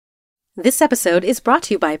This episode is brought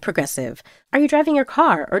to you by Progressive. Are you driving your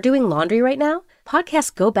car or doing laundry right now?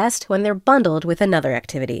 Podcasts go best when they're bundled with another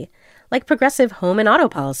activity. Like Progressive home and auto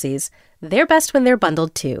policies, they're best when they're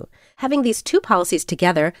bundled too. Having these two policies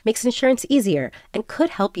together makes insurance easier and could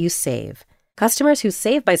help you save. Customers who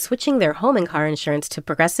save by switching their home and car insurance to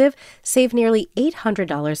Progressive save nearly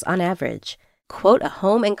 $800 on average. Quote a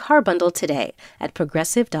home and car bundle today at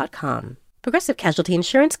Progressive.com. Progressive Casualty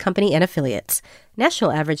Insurance Company and Affiliates.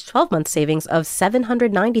 National average 12-month savings of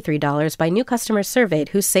 $793 by new customers surveyed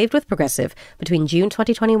who saved with Progressive between June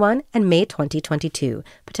 2021 and May 2022.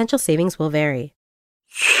 Potential savings will vary.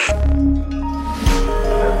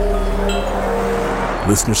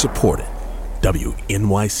 Listener supported.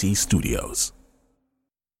 WNYC Studios.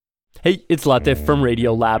 Hey, it's Latif from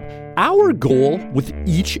Radiolab. Our goal with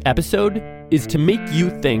each episode is to make you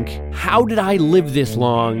think, how did I live this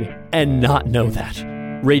long and not know that?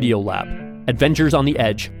 Radiolab, adventures on the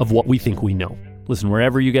edge of what we think we know. Listen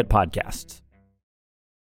wherever you get podcasts.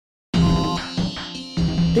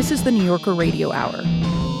 This is the New Yorker Radio Hour,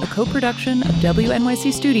 a co-production of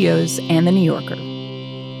WNYC Studios and The New Yorker.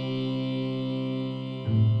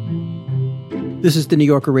 This is the New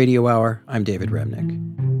Yorker Radio Hour. I'm David Remnick.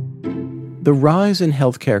 The rise in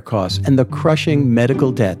healthcare costs and the crushing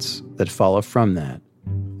medical debts that follow from that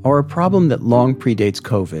are a problem that long predates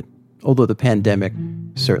COVID, although the pandemic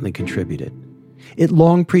certainly contributed. It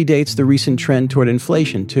long predates the recent trend toward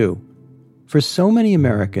inflation, too. For so many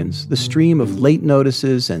Americans, the stream of late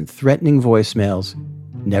notices and threatening voicemails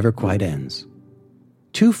never quite ends.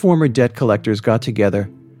 Two former debt collectors got together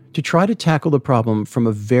to try to tackle the problem from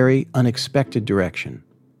a very unexpected direction.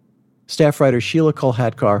 Staff writer Sheila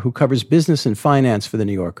Kolhatkar, who covers business and finance for The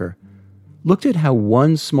New Yorker, looked at how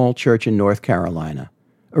one small church in North Carolina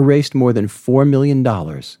erased more than $4 million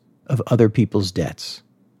of other people's debts.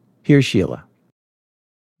 Here's Sheila.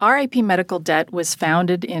 RIP Medical Debt was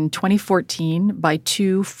founded in 2014 by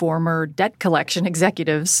two former debt collection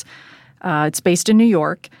executives. It's based in New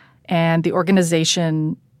York, and the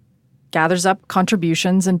organization gathers up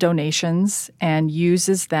contributions and donations and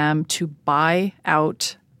uses them to buy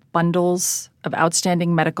out bundles of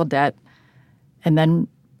outstanding medical debt and then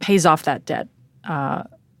pays off that debt,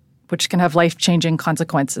 which can have life-changing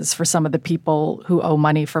consequences for some of the people who owe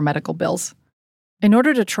money for medical bills. In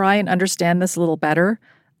order to try and understand this a little better,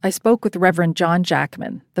 I spoke with Reverend John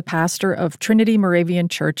Jackman, the pastor of Trinity Moravian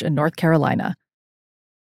Church in North Carolina.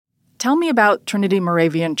 Tell me about Trinity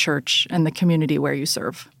Moravian Church and the community where you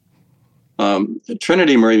serve.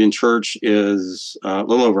 Trinity Moravian Church is a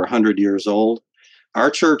little over 100 years old. Our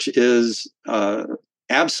church is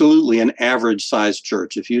absolutely an average-sized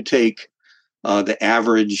church. If you take the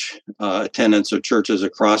average attendance of churches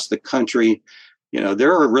across the country,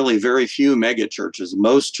 there are really very few mega churches.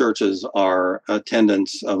 Most churches are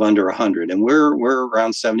attendance of under 100, and we're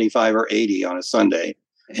around 75 or 80 on a Sunday.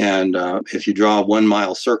 And if you draw a 1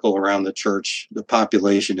 mile circle around the church, the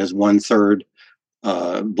population is 1/3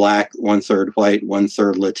 Black, 1/3 white,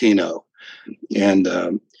 1/3 Latino.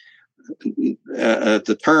 And at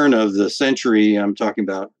the turn of the century, I'm talking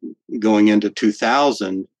about going into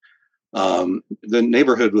 2000, the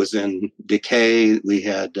neighborhood was in decay. We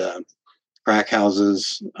had crack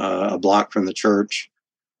houses a block from the church,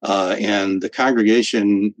 and the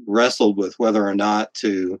congregation wrestled with whether or not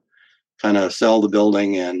to kind of sell the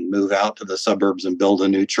building and move out to the suburbs and build a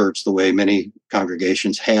new church the way many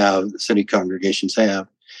congregations have, the city congregations have.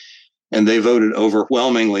 And they voted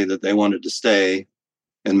overwhelmingly that they wanted to stay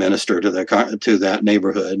and minister to that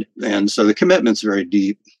neighborhood. And so the commitment's very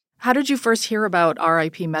deep. How did you first hear about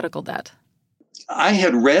RIP Medical Debt? I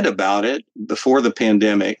had read about it before the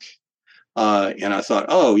pandemic, and I thought,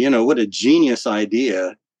 what a genius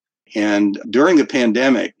idea. And during the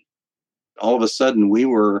pandemic, all of a sudden we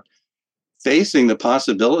were facing the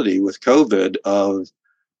possibility with COVID of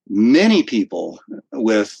many people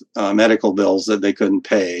with medical bills that they couldn't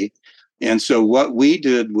pay. And so what we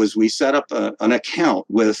did was we set up an account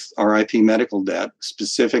with RIP Medical Debt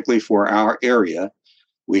specifically for our area.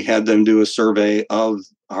 We had them do a survey of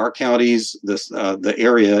our counties. The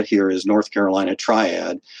area here is North Carolina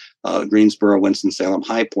Triad, Greensboro, Winston-Salem,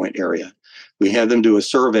 High Point area. We had them do a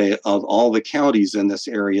survey of all the counties in this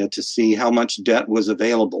area to see how much debt was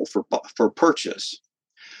available for purchase.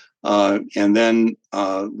 And then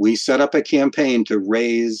we set up a campaign to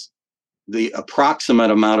raise the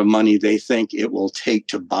approximate amount of money they think it will take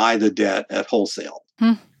to buy the debt at wholesale.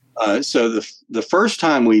 So the first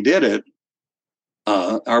time we did it,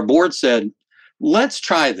 our board said, let's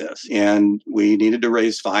try this. And we needed to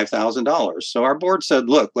raise $5,000. So our board said,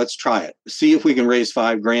 look, let's try it. See if we can raise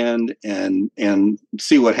 $5,000 and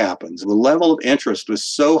see what happens. The level of interest was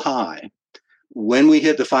so high. When we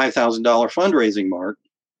hit the $5,000 fundraising mark,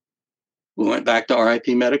 we went back to RIP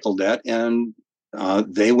Medical Debt, and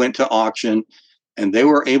they went to auction, and they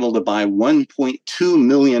were able to buy $1.2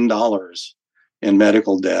 million in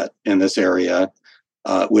medical debt in this area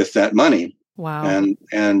with that money. Wow.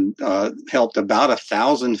 And helped about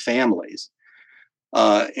 1,000 families.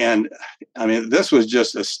 And I mean, this was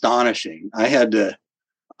just astonishing. I had to,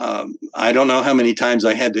 I don't know how many times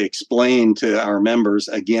I had to explain to our members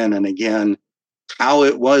again and again how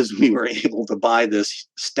it was we were able to buy this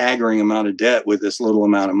staggering amount of debt with this little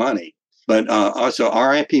amount of money. But also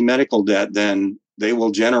RIP Medical Debt, then they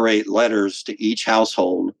will generate letters to each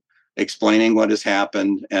household explaining what has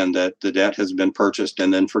happened and that the debt has been purchased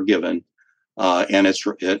and then forgiven. And it's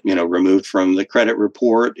removed from the credit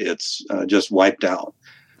report. It's just wiped out.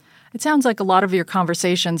 It sounds like a lot of your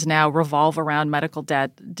conversations now revolve around medical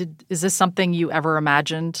debt. Is this something you ever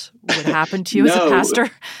imagined would happen to you as a pastor?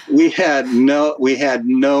 We had no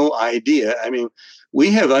idea. I mean, we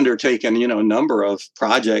have undertaken, a number of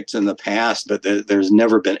projects in the past, but there's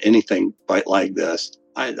never been anything quite like this.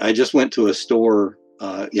 I just went to a store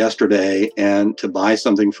yesterday and to buy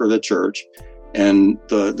something for the church. And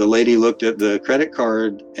the lady looked at the credit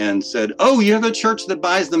card and said, "Oh, you're the church that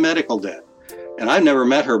buys the medical debt." And I've never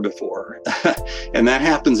met her before. And that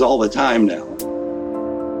happens all the time now.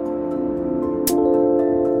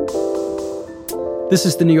 This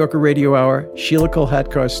is the New Yorker Radio Hour. Sheila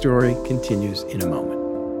Kolhatkar's story continues in a moment.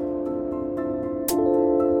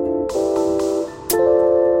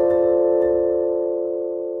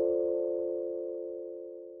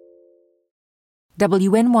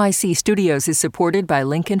 WNYC Studios is supported by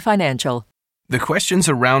Lincoln Financial. The questions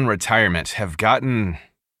around retirement have gotten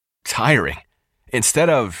tiring. Instead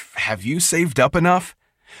of, have you saved up enough?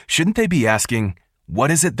 Shouldn't they be asking,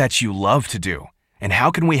 what is it that you love to do? And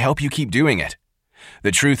how can we help you keep doing it?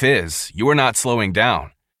 The truth is, you're not slowing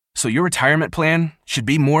down. So your retirement plan should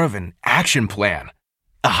be more of an action plan,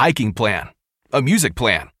 a hiking plan, a music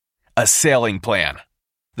plan, a sailing plan.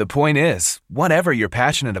 The point is, whatever you're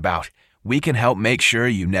passionate about, we can help make sure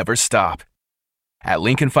you never stop. At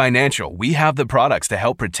Lincoln Financial, we have the products to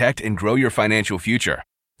help protect and grow your financial future,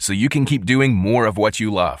 so you can keep doing more of what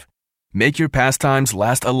you love. Make your pastimes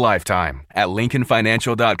last a lifetime at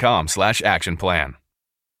lincolnfinancial.com/action-plan.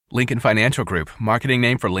 Lincoln Financial Group, marketing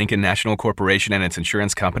name for Lincoln National Corporation and its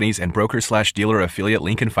insurance companies, and broker/dealer affiliate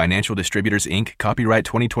Lincoln Financial Distributors, Inc., copyright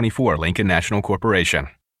 2024, Lincoln National Corporation.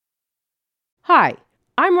 Hi,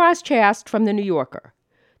 I'm Roz Chast from The New Yorker.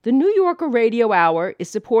 The New Yorker Radio Hour is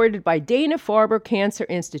supported by Dana-Farber Cancer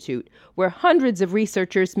Institute, where hundreds of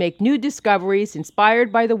researchers make new discoveries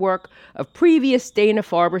inspired by the work of previous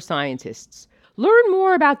Dana-Farber scientists. Learn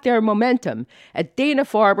more about their momentum at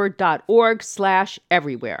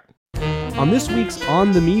danafarber.org/everywhere. On this week's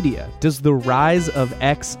On the Media, does the rise of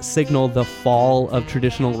X signal the fall of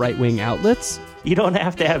traditional right-wing outlets? You don't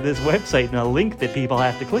have to have this website and a link that people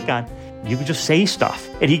have to click on. You can just say stuff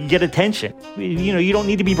and you can get attention. You don't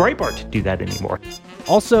need to be Breitbart to do that anymore.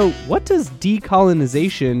 Also, what does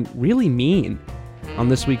decolonization really mean? On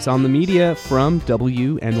this week's On the Media from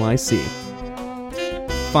WNYC.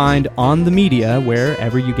 Find On the Media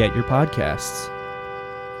wherever you get your podcasts.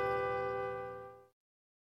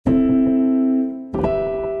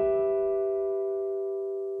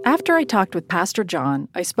 After I talked with Pastor John,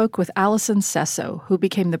 I spoke with Allison Sesso, who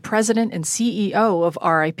became the president and CEO of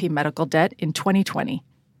RIP Medical Debt in 2020.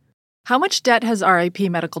 How much debt has RIP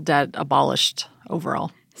Medical Debt abolished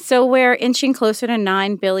overall? So we're inching closer to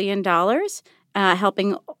 $9 billion,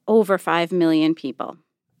 helping over 5 million people.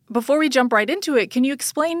 Before we jump right into it, can you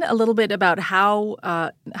explain a little bit about how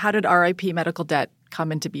did RIP Medical Debt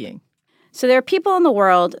come into being? So there are people in the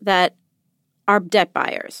world that are debt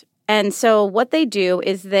buyers. And so what they do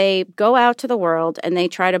is they go out to the world and they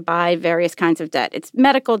try to buy various kinds of debt. It's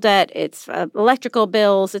medical debt, it's electrical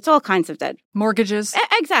bills, it's all kinds of debt. Mortgages.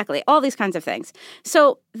 Exactly, all these kinds of things.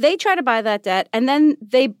 So they try to buy that debt, and then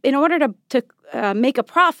they, in order to make a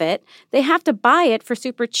profit, they have to buy it for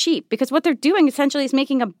super cheap, because what they're doing essentially is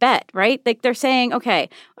making a bet, right? Like they're saying, okay,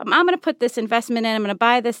 I'm going to put this investment in, I'm going to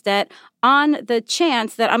buy this debt on the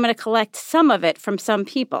chance that I'm going to collect some of it from some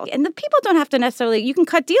people. And the people don't have to necessarily, you can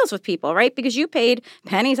cut deals with people, right? Because you paid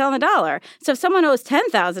pennies on the dollar. So if someone owes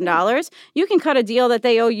 $10,000, you can cut a deal that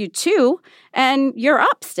they owe you $2,000, and you're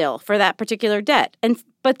up still for that particular debt.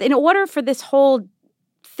 But in order for this whole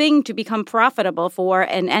thing to become profitable for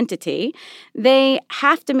an entity, they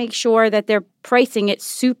have to make sure that they're pricing it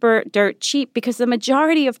super dirt cheap because the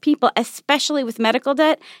majority of people, especially with medical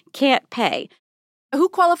debt, can't pay. Who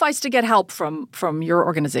qualifies to get help from your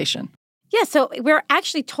organization? Yeah, so we're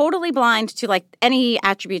actually totally blind to like any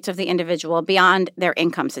attributes of the individual beyond their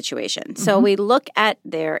income situation. So we look at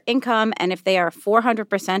their income, and if they are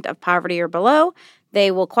 400% of poverty or below, they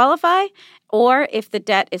will qualify, or if the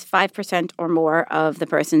debt is 5% or more of the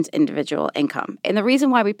person's individual income. And the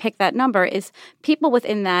reason why we pick that number is people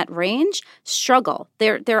within that range struggle.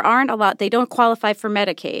 There aren't a lot. They don't qualify for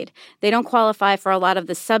Medicaid. They don't qualify for a lot of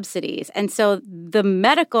the subsidies. And so the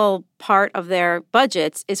medical part of their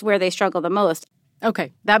budgets is where they struggle the most.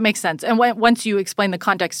 Okay, that makes sense. And once you explain the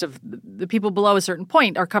context of the people below a certain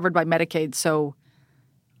point are covered by Medicaid, so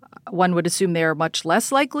one would assume they are much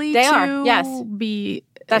less likely to be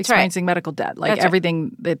experiencing medical debt. Like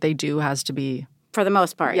everything that they do has to be. For the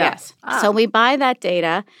most part, yes. So we buy that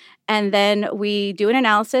data, and then we do an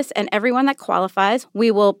analysis, and everyone that qualifies,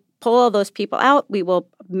 we will pull all those people out. We will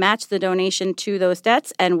match the donation to those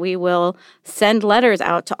debts, and we will send letters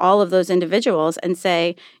out to all of those individuals and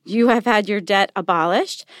say, you have had your debt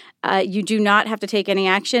abolished. You do not have to take any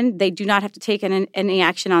action. They do not have to take any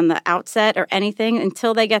action on the outset or anything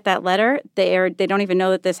until they get that letter. They don't even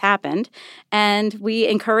know that this happened. And we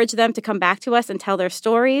encourage them to come back to us and tell their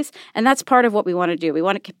stories. And that's part of what we want to do. We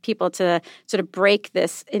want people to sort of break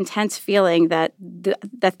this intense feeling that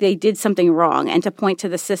they did something wrong and to point to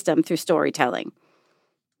the system through storytelling.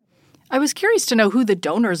 I was curious to know who the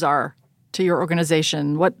donors are to your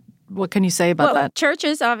organization. What can you say about that?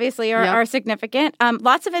 Churches obviously are significant.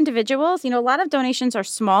 Lots of individuals, a lot of donations are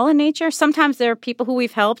small in nature. Sometimes there are people who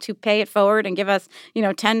we've helped who pay it forward and give us,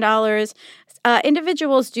 $10.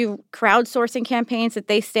 Individuals do crowdsourcing campaigns that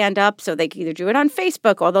they stand up. So they can either do it on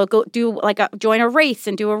Facebook or they'll go do join a race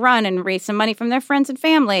and do a run and raise some money from their friends and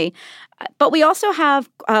family. But we also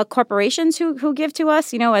have corporations who give to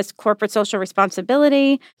us, as corporate social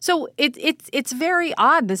responsibility. So it's very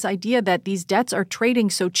odd, this idea that these debts are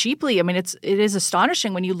trading so cheaply. I mean, it is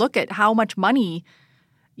astonishing when you look at how much money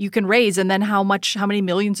you can raise and then how many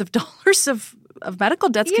millions of dollars of medical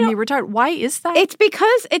debts can be retired. Why is that? It's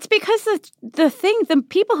because the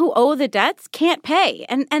people who owe the debts can't pay.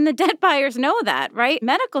 And the debt buyers know that, right?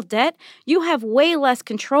 Medical debt, you have way less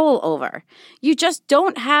control over. You just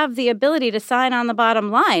don't have the ability to sign on the bottom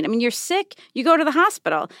line. I mean, you're sick, you go to the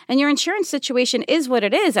hospital, and your insurance situation is what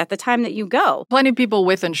it is at the time that you go. Plenty of people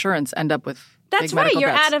with insurance end up with That's right. You're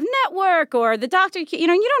out of network or the doctor, you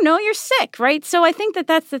don't know you're sick, right? So I think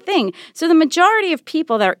that's the thing. So the majority of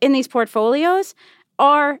people that are in these portfolios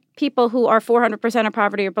are people who are 400% of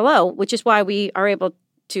poverty or below, which is why we are able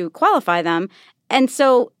to qualify them. And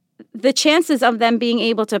so the chances of them being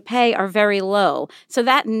able to pay are very low. So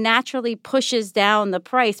that naturally pushes down the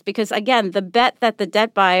price because, again, the bet that the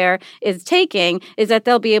debt buyer is taking is that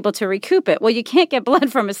they'll be able to recoup it. Well, you can't get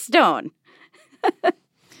blood from a stone.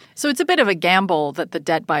 So it's a bit of a gamble that the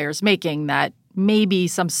debt buyer's making that maybe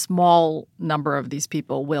some small number of these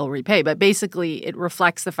people will repay. But basically, it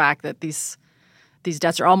reflects the fact that these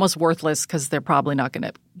debts are almost worthless because they're probably not going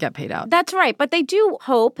to get paid out. That's right. But they do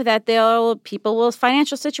hope that people's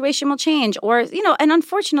financial situation will change. Or, and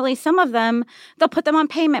unfortunately, some of them, they'll put them on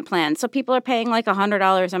payment plans. So people are paying like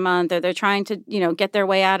 $100 a month or they're trying to, get their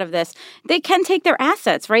way out of this. They can take their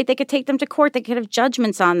assets, right? They could take them to court. They could have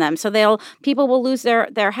judgments on them. So people will lose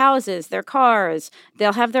their houses, their cars.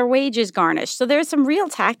 They'll have their wages garnished. So there's some real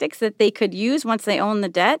tactics that they could use once they own the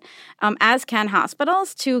debt, as can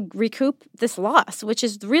hospitals, to recoup this loss, which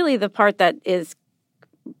is really the part that is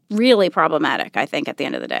really problematic, I think, at the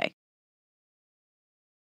end of the day.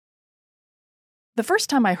 The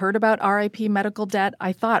first time I heard about RIP medical debt,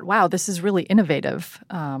 I thought, wow, this is really innovative.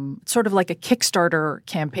 Sort of like a Kickstarter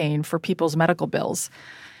campaign for people's medical bills.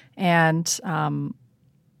 And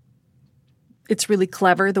it's really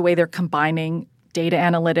clever the way they're combining data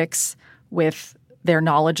analytics with their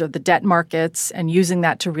knowledge of the debt markets and using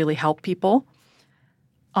that to really help people.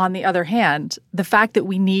 On the other hand, the fact that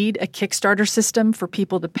we need a Kickstarter system for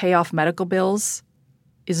people to pay off medical bills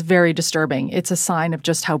is very disturbing. It's a sign of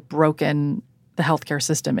just how broken the healthcare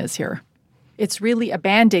system is here. It's really a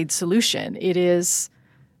Band-Aid solution. It is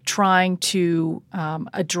trying to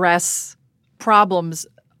address problems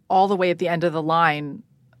all the way at the end of the line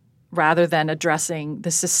rather than addressing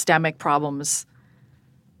the systemic problems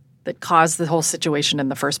that caused the whole situation in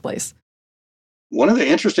the first place. One of the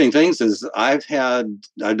interesting things is I've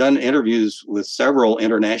done interviews with several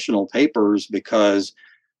international papers because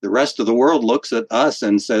the rest of the world looks at us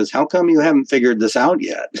and says, how come you haven't figured this out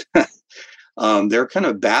yet? They're kind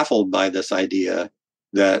of baffled by this idea.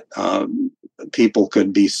 that people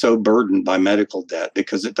could be so burdened by medical debt,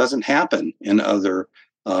 because it doesn't happen in other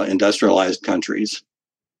industrialized countries.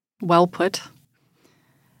 Well put.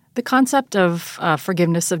 The concept of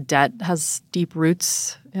forgiveness of debt has deep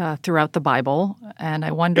roots throughout the Bible, and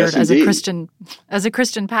I wondered, Yes, as a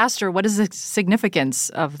Christian pastor, what is the significance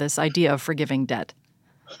of this idea of forgiving debt?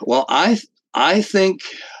 Well, I think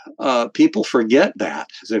people forget that.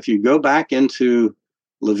 So if you go back into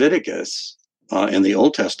Leviticus in the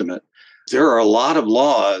Old Testament, there are a lot of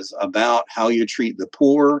laws about how you treat the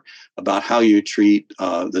poor, about how you treat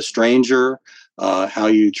the stranger, how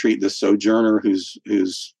you treat the sojourner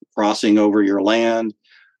who's crossing over your land.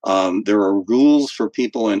 There are rules for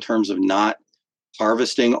people in terms of not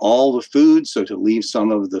harvesting all the food, so to leave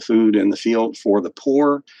some of the food in the field for the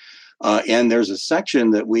poor. And there's a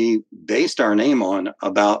section that we based our name on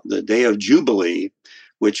about the Day of Jubilee,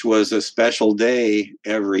 which was a special day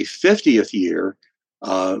every 50th year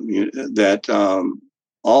that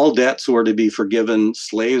all debts were to be forgiven,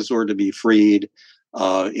 slaves were to be freed.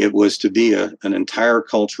 It was to be an entire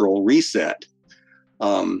cultural reset.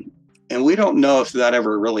 And we don't know if that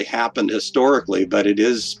ever really happened historically, but it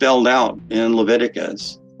is spelled out in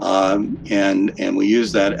Leviticus. And we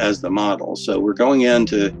use that as the model. So we're going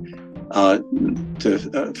into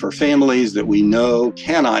for families that we know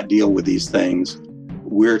cannot deal with these things,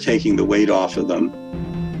 we're taking the weight off of them.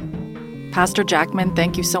 Pastor Jackman,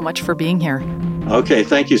 thank you so much for being here. Okay,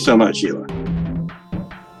 thank you so much, Sheila.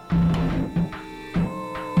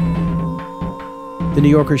 The New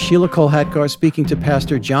Yorker's Sheila Kolhatkar speaking to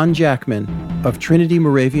Pastor John Jackman of Trinity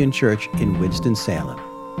Moravian Church in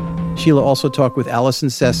Winston-Salem. Sheila also talked with Allison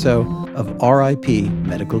Sesso of RIP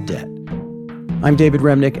Medical Debt. I'm David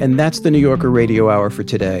Remnick, and that's the New Yorker Radio Hour for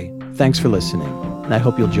today. Thanks for listening, and I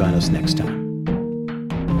hope you'll join us next time.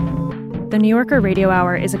 The New Yorker Radio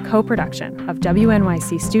Hour is a co-production of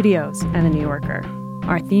WNYC Studios and The New Yorker.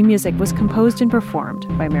 Our theme music was composed and performed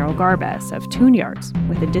by Meryl Garbes of Tune Yards,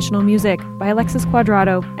 with additional music by Alexis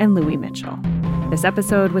Quadrado and Louis Mitchell. This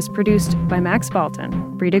episode was produced by Max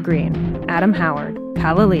Balton, Brita Green, Adam Howard,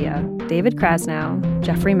 Kalalia, David Krasnow,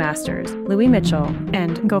 Jeffrey Masters, Louis Mitchell,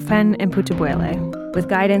 and Gofen Mputubuele, with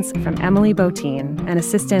guidance from Emily Botine and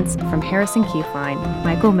assistance from Harrison Kiefline,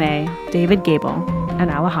 Michael May, David Gable, and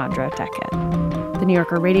Alejandra Deckett. The New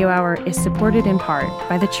Yorker Radio Hour is supported in part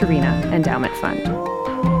by the Chirina Endowment Fund.